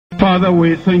Father,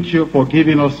 we thank you for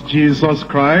giving us Jesus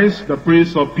Christ, the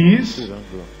Prince of Peace.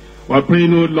 We're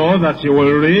praying, O Lord, that you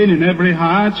will reign in every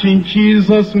heart in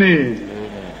Jesus' name.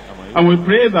 And we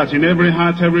pray that in every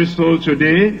heart, every soul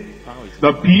today,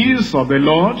 the peace of the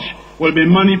Lord will be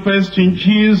manifest in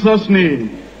Jesus'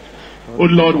 name. O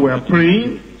Lord, we are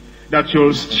praying that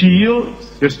you'll still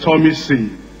the stormy sea,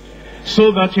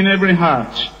 so that in every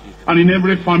heart and in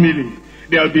every family,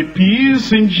 there'll be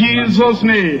peace in Jesus'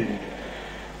 name.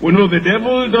 We know the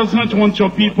devil does not want your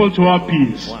people to have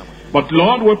peace. But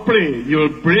Lord, we pray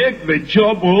you'll break the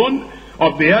jawbone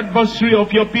of the adversary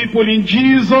of your people in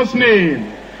Jesus'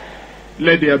 name.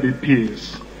 Let there be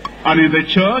peace. And in the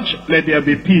church, let there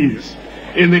be peace.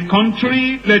 In the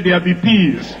country, let there be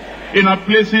peace. In our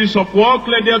places of work,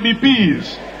 let there be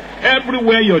peace.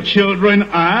 Everywhere your children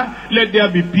are, let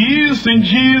there be peace in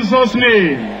Jesus'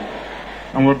 name.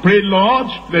 And we pray,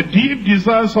 Lord, the deep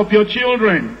desires of your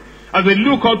children, as they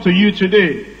look up to you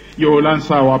today, you will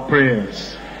answer our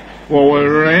prayers. We will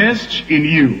rest in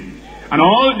you. And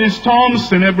all the storms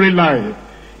in every life,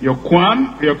 you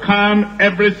calm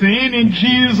everything in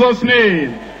Jesus'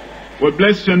 name. We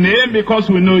bless your name because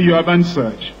we know you have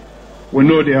answered. We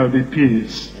know there will be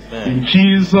peace. Amen. In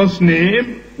Jesus'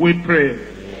 name we pray.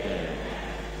 Amen.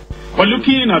 We're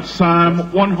looking at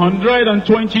Psalm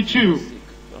 122,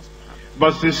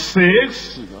 verses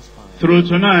 6 through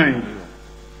to 9.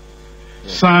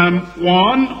 Psalm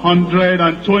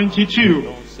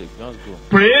 122.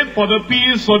 Pray for the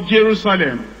peace of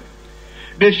Jerusalem.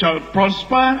 They shall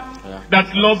prosper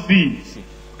that love thee.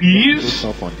 Peace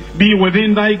be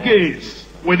within thy gates,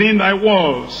 within thy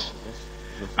walls,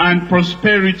 and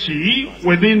prosperity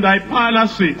within thy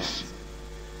palaces.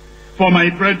 For my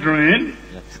brethren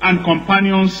and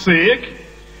companions' sake,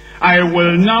 I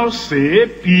will now say,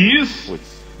 peace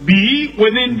be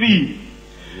within thee.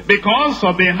 Because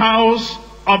of the house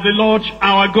of the Lord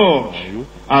our God,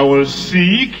 I will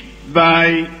seek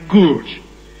thy good.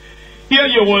 Here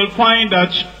you will find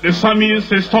that the psalmist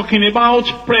is talking about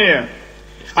prayer,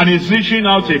 and is issuing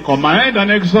out a command and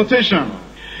exhortation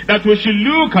that we should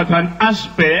look at an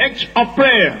aspect of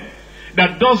prayer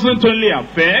that doesn't only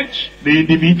affect the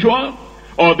individual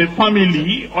or the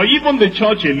family or even the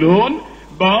church alone,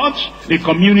 but the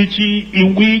community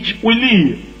in which we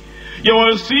live. You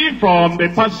will see from the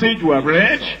passage we have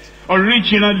read,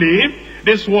 originally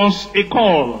this was a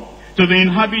call to the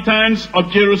inhabitants of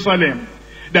Jerusalem,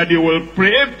 that they will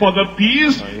pray for the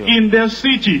peace in their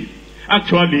city.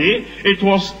 Actually, it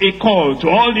was a call to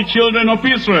all the children of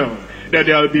Israel, that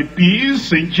there will be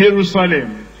peace in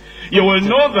Jerusalem. You will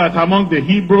know that among the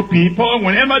Hebrew people,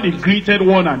 whenever they greeted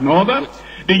one another,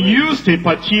 they used a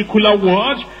particular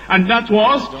word, and that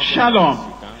was shalom.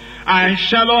 And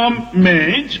shalom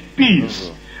meant peace.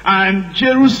 And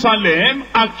Jerusalem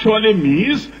actually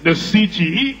means the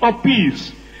city of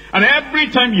peace. And every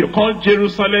time you call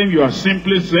Jerusalem, you are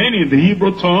simply saying in the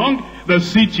Hebrew tongue, the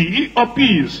city of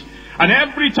peace. And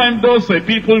every time those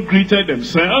people greeted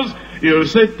themselves, you will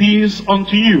say, peace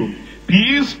unto you,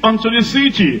 peace unto the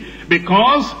city,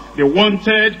 because they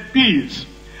wanted peace.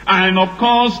 And of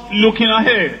course, looking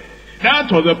ahead,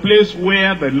 that was the place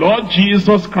where the Lord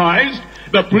Jesus Christ,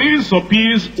 the Prince of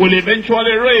Peace, will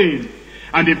eventually reign.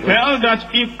 And they felt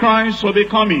that if Christ will be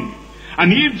coming,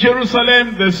 and if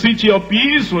Jerusalem, the city of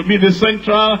peace, will be the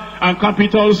central and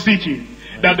capital city,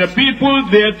 that the people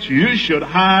there too should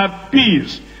have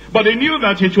peace. But they knew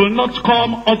that it will not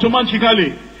come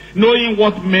automatically. Knowing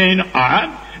what men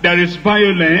are, there is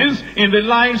violence in the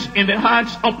lives, in the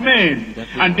hearts of men.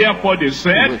 And therefore they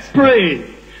said, pray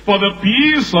for the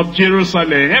peace of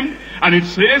Jerusalem. And it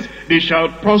says, they shall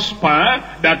prosper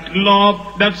that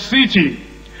love that city.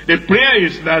 The prayer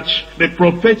is that the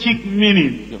prophetic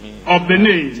meaning of the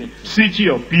name, city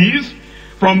of peace,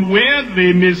 from where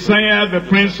the Messiah, the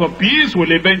Prince of Peace,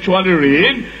 will eventually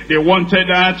reign, they wanted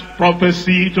that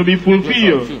prophecy to be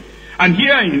fulfilled. And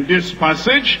here in this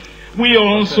passage, we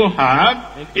also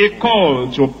have a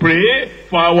call to pray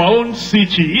for our own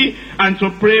city and to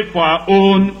pray for our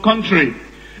own country.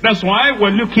 That's why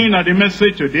we're looking at the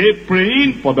message today,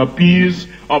 praying for the peace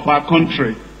of our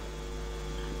country.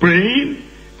 Praying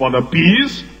for the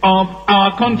peace of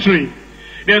our country.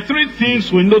 There are three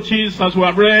things we notice as we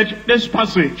have read this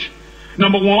passage.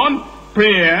 Number one,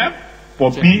 prayer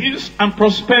for peace and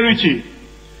prosperity.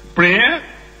 Prayer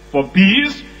for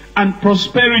peace and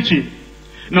prosperity.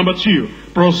 Number two,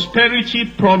 prosperity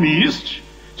promised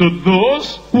to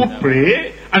those who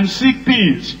pray and seek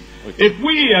peace. If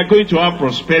we are going to have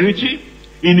prosperity,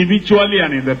 individually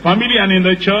and in the family and in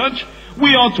the church,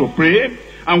 we ought to pray,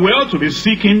 and we ought to be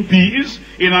seeking peace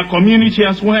in our community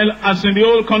as well as in the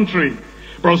whole country.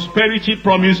 Prosperity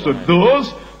promised to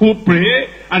those who pray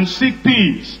and seek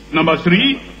peace. Number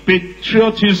 3,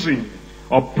 patriotism,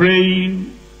 of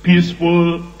praying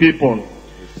peaceful people.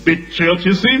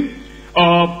 Patriotism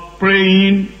of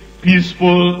praying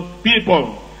peaceful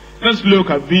people. Let's look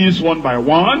at these one by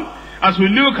one. As we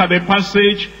look at the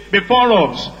passage before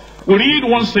us, we read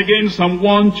once again Psalm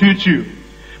 122,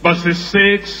 verses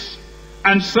 6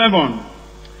 and 7.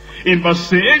 In verse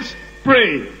 6,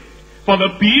 pray for the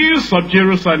peace of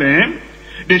Jerusalem.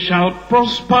 They shall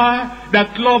prosper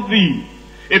that love thee.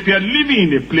 If you are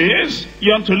living in a place,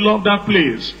 you have to love that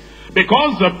place,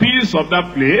 because the peace of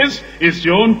that place is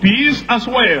your own peace as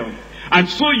well. And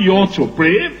so you ought to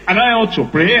pray, and I ought to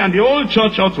pray, and the whole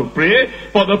church ought to pray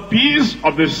for the peace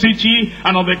of the city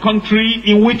and of the country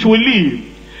in which we live.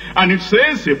 And it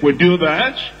says if we do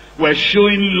that, we're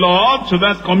showing love to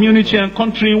that community and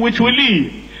country in which we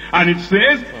live. And it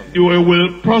says we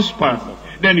will prosper.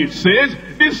 Then it says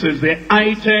this is the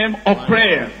item of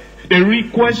prayer, the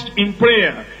request in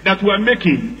prayer that we're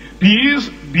making. Peace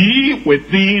be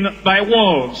within thy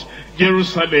walls.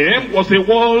 Jerusalem was a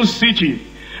walled city,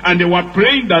 and they were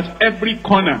praying that every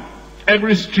corner,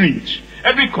 every street,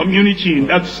 every community in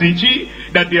that city,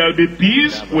 that there will be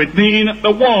peace within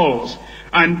the walls,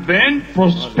 and then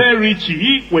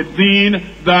prosperity within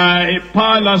thy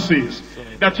palaces.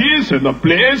 That is, in the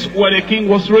place where the king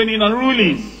was reigning and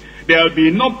ruling, there will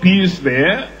be no peace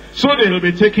there, so they will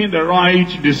be taking the right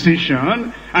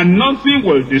decision, and nothing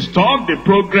will disturb the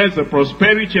progress, the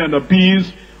prosperity, and the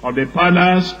peace of the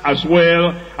palace, as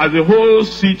well as the whole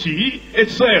city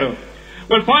itself.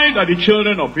 We'll find that the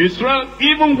children of Israel,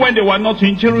 even when they were not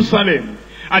in Jerusalem,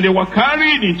 and they were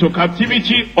carried into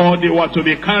captivity, or they were to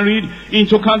be carried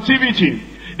into captivity,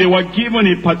 they were given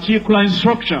a particular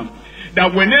instruction,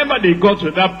 that whenever they got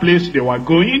to that place they were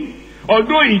going,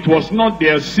 although it was not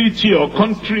their city or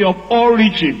country of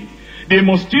origin, they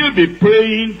must still be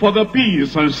praying for the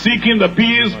peace and seeking the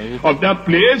peace of that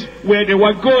place where they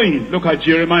were going. Look at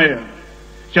Jeremiah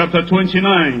chapter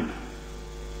 29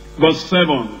 verse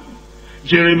 7.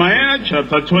 Jeremiah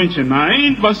chapter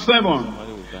 29 verse 7.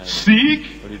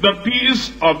 Seek the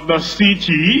peace of the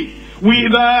city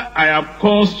whither I have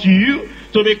caused you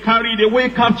to be carried away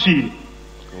captive,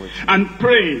 and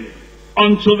pray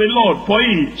unto the Lord for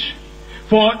it.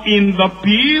 For in the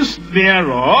peace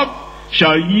thereof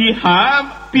shall ye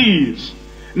have peace.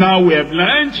 Now we have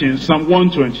learned in Psalm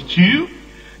 122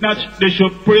 that they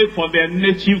should pray for their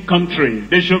native country.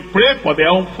 They should pray for their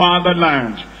own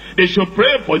fatherland. They should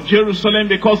pray for Jerusalem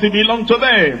because it belonged to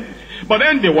them. But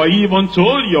then they were even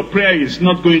told, your prayer is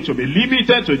not going to be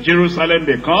limited to Jerusalem,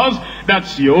 because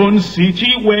that's your own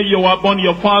city where you were born,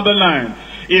 your fatherland.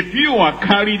 If you are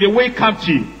carried away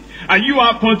captive, and you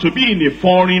happen to be in a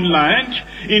foreign land,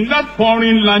 in that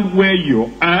foreign land where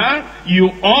you are,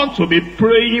 you ought to be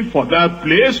praying for that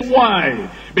place. Why?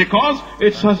 Because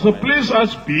it's as a place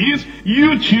has peace,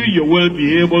 you too, you will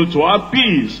be able to have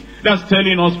peace. That's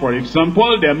telling us, for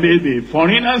example, there may be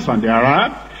foreigners, and there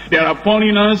are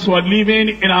foreigners who are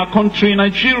living in our country,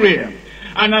 Nigeria.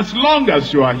 And as long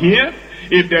as you are here,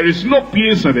 if there is no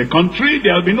peace in the country,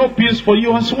 there will be no peace for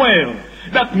you as well.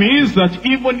 That means that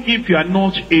even if you are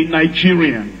not a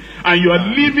Nigerian, and you are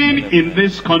living in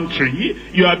this country,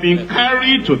 you are being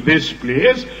carried to this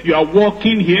place, you are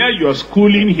working here, you are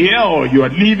schooling here, or you are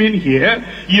living here,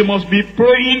 you must be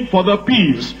praying for the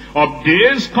peace of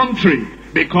this country,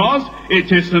 because it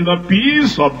is in the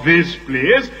peace of this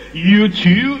place, you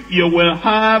too, you will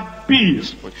have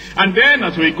peace. And then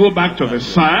as we go back to the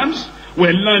Psalms,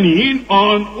 we're learning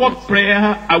on what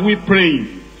prayer are we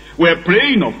praying. We're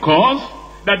praying, of course,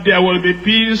 that there will be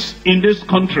peace in this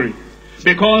country,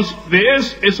 because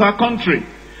this is our country,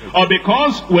 or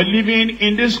because we're living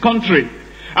in this country.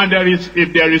 And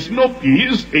if there is no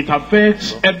peace, it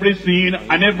affects everything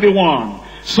and everyone.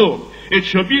 So it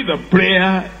should be the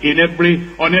prayer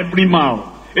on every mouth.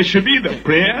 It should be the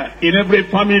prayer in every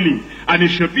family, and it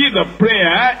should be the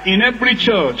prayer in every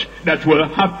church, that will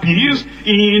have peace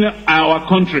in our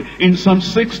country. In Psalm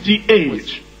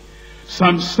 68,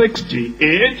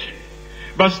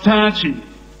 verse 30,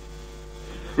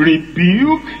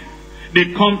 rebuke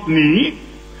the company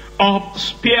of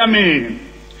spearmen,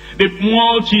 the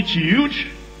multitude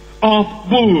of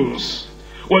bulls,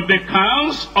 with the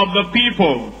cows of the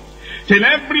people, till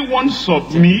everyone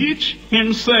submit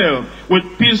himself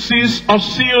with pieces of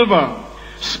silver.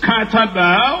 Scatter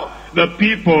thou the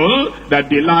people that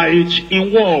delight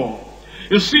in war.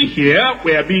 You see, here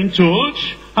we are being told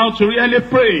how to really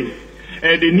pray.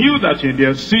 They knew that in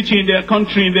their city, in their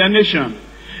country, in their nation,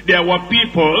 There were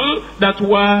people that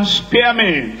were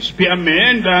spearmen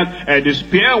that the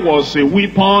spear was a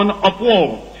weapon of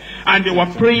war. And they were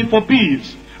praying for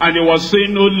peace. And they were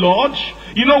saying, "Oh Lord,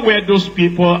 you know where those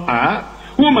people are,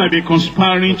 who might be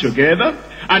conspiring together,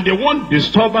 and they want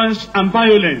disturbance and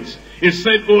violence." He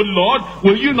said, "Oh Lord,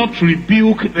 will you not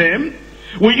rebuke them?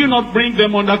 Will you not bring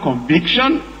them under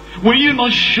conviction? Will you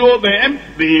not show them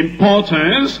the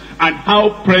importance and how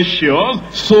precious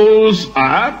souls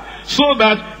are, so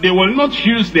that they will not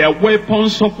use their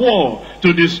weapons of war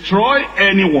to destroy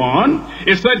anyone?"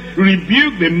 He said,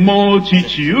 "Rebuke the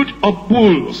multitude of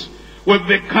bulls with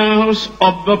the cows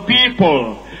of the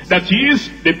people." That is,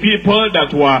 the people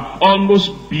that were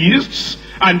almost beasts,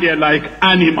 and they're like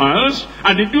animals,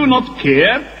 and they do not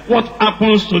care what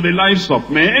happens to the lives of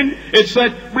men. It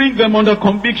said, bring them under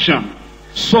conviction,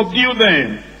 subdue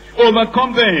them,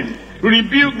 overcome them,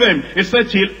 rebuke them. It said,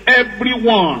 till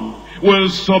everyone will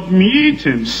submit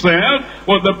himself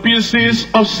with the pieces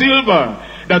of silver.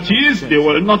 That is, they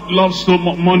will not love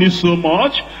money so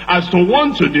much as to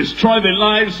want to destroy the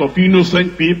lives of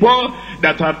innocent people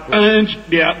that have earned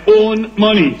their own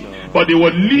money. But they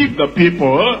will leave the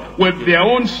people with their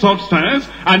own substance,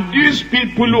 and these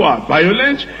people who are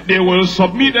violent, they will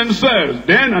submit themselves.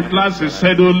 Then at last he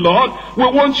said, "Oh Lord, we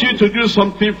want you to do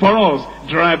something for us.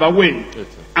 Drive away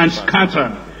and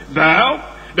scatter thou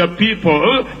the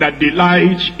people that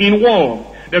delight in war,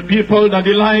 the people that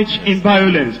delight in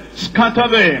violence. Scatter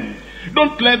them.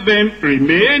 Don't let them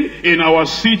remain in our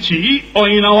city or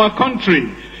in our country."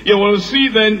 You will see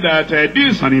then that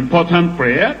this is an important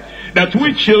prayer, that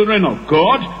we children of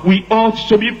God, we ought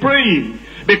to be praying.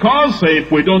 Because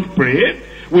if we don't pray,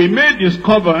 we may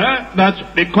discover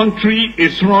that the country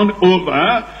is run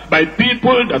over by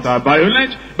people that are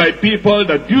violent, by people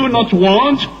that do not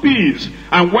want peace.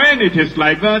 And when it is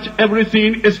like that,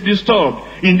 everything is disturbed.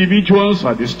 Individuals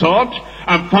are disturbed,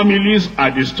 and families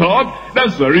are disturbed.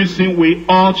 That's the reason we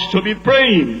ought to be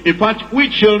praying. In fact, we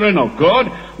children of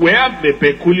God, we have the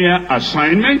peculiar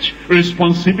assignment,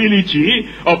 responsibility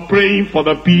of praying for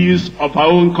the peace of our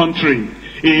own country.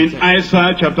 In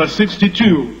Isaiah chapter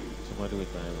 62,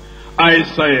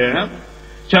 Isaiah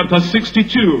chapter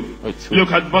 62,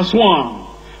 look at verse 1.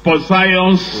 "For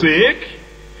Zion's sake,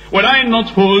 will I not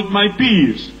hold my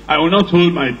peace?" I will not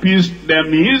hold my peace. That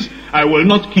means I will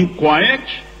not keep quiet.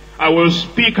 I will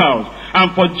speak out.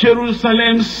 "And for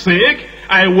Jerusalem's sake,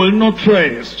 I will not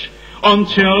rest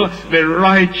until the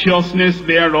righteousness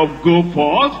thereof go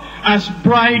forth as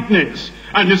brightness,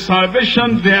 and the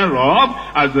salvation thereof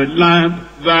as the lamp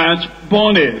that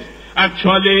burneth."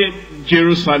 Actually,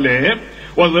 Jerusalem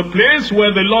was the place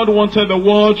where the Lord wanted the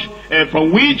word,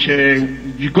 from which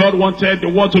God wanted the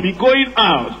word to be going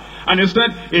out. And he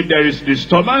said, if there is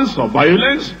disturbance or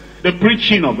violence, the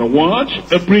preaching of the word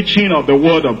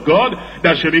of God,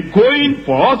 that should be going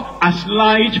forth as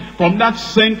light from that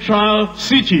central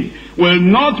city, will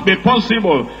not be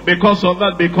possible because of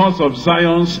that, because of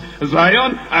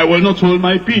Zion, I will not hold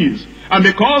my peace. And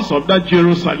because of that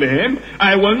Jerusalem,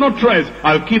 I will not rest.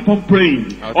 I'll keep on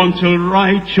praying until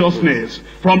righteousness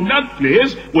from that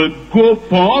place will go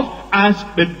forth as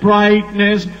the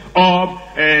brightness of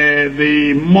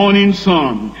the morning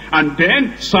sun. And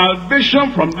then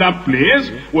salvation from that place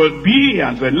will be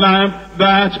as a lamp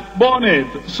that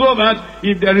burneth, so that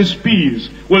if there is peace,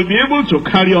 we'll be able to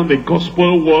carry on the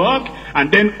gospel work, and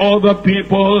then other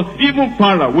people, even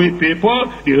far away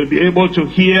people, they'll be able to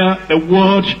hear the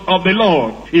word of the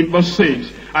Lord. In verse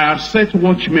 6, "I have set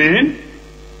watchmen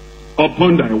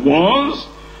upon thy walls,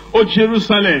 O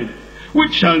Jerusalem,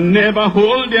 which shall never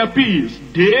hold their peace,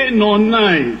 day nor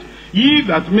night. Ye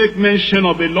that make mention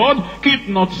of the Lord, keep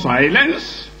not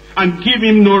silence, and give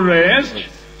him no rest,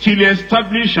 till he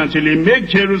establish and till he make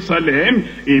Jerusalem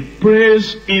a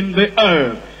praise in the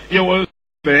earth." You will see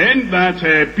then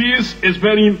that peace is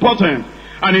very important,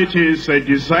 and it is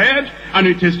desired, and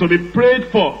it is to be prayed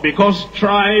for, because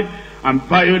strife and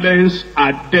violence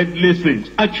are deadly things.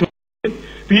 Actually,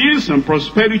 peace and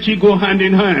prosperity go hand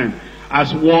in hand,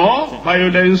 as war,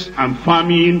 violence, and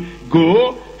famine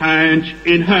go hand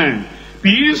in hand.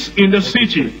 Peace in the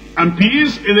city and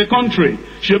peace in the country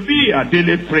should be a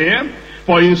daily prayer,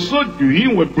 for in so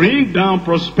doing we bring down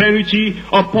prosperity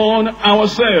upon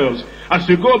ourselves. As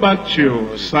we go back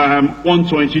to Psalm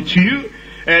 122,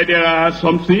 there are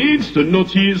some things to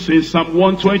notice in Psalm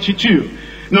 122.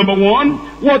 Number one,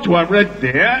 what we have read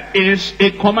there is a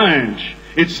command.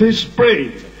 It says pray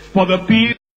for the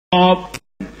peace of,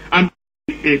 and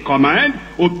a command,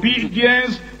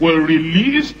 obedience will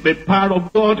release the power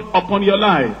of God upon your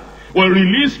life, will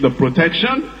release the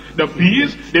protection, the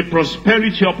peace, the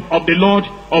prosperity of the Lord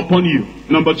upon you.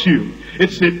 Number two,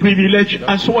 it's a privilege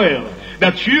as well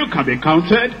that you can be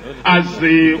counted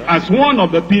as one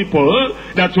of the people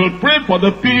that will pray for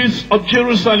the peace of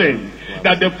Jerusalem,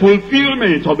 that the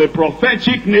fulfillment of the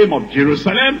prophetic name of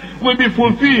Jerusalem will be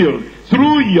fulfilled.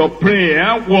 Through your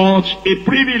prayer was a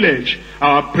privilege.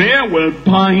 Our prayer will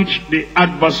bind the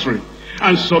adversary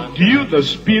and subdue the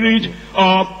spirit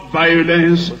of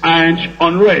violence and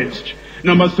unrest.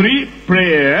 Number three,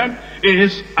 prayer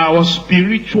is our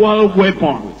spiritual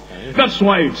weapon. That's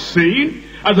why it's saying,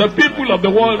 as the people of the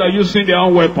world are using their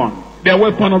own weapon, their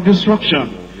weapon of destruction,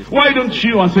 why don't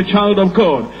you, as a child of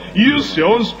God, use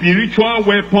your own spiritual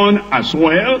weapon as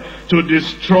well to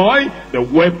destroy the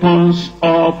weapons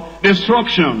of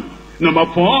destruction? Number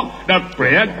four, that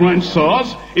prayer grants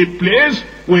us a place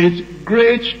with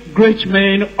great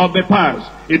men of the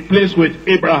past. A place with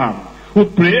Abraham, who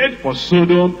prayed for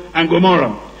Sodom and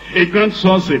Gomorrah. It grants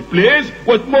us a place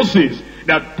with Moses,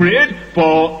 that prayed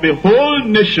for the whole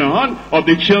nation of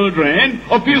the children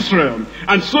of Israel.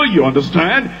 And so you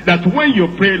understand that when you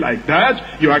pray like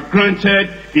that, you are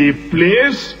granted a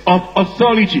place of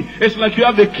authority. It's like you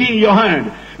have the key in your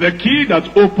hand, the key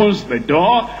that opens the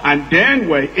door, and then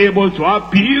we're able to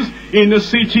have peace in the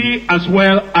city as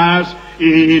well as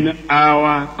in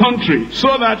our country,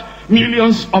 so that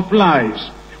millions of lives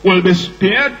will be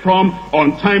spared from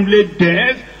untimely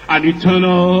death and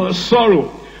eternal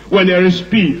sorrow. When there is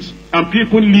peace and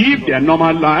people live their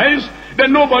normal lives,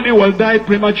 then nobody will die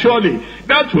prematurely.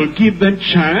 That will give them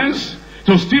chance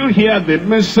to still hear the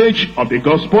message of the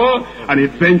gospel and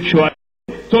eventually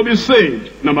to be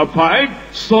saved. Number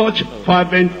five, such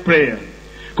fervent prayer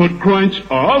could grant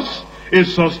us a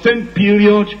sustained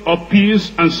period of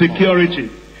peace and security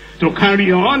to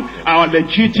carry on our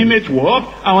legitimate work,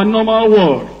 our normal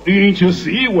work. Didn't you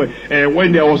see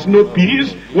when there was no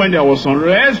peace, when there was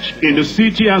unrest in the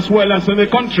city as well as in the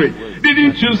country?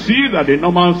 Didn't you see that the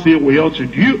normal thing we ought to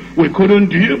do, we couldn't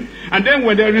do? And then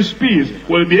when there is peace,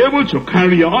 we'll be able to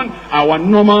carry on our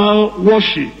normal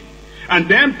worship. And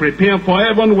then prepare for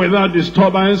heaven without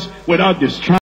disturbance, without distraction.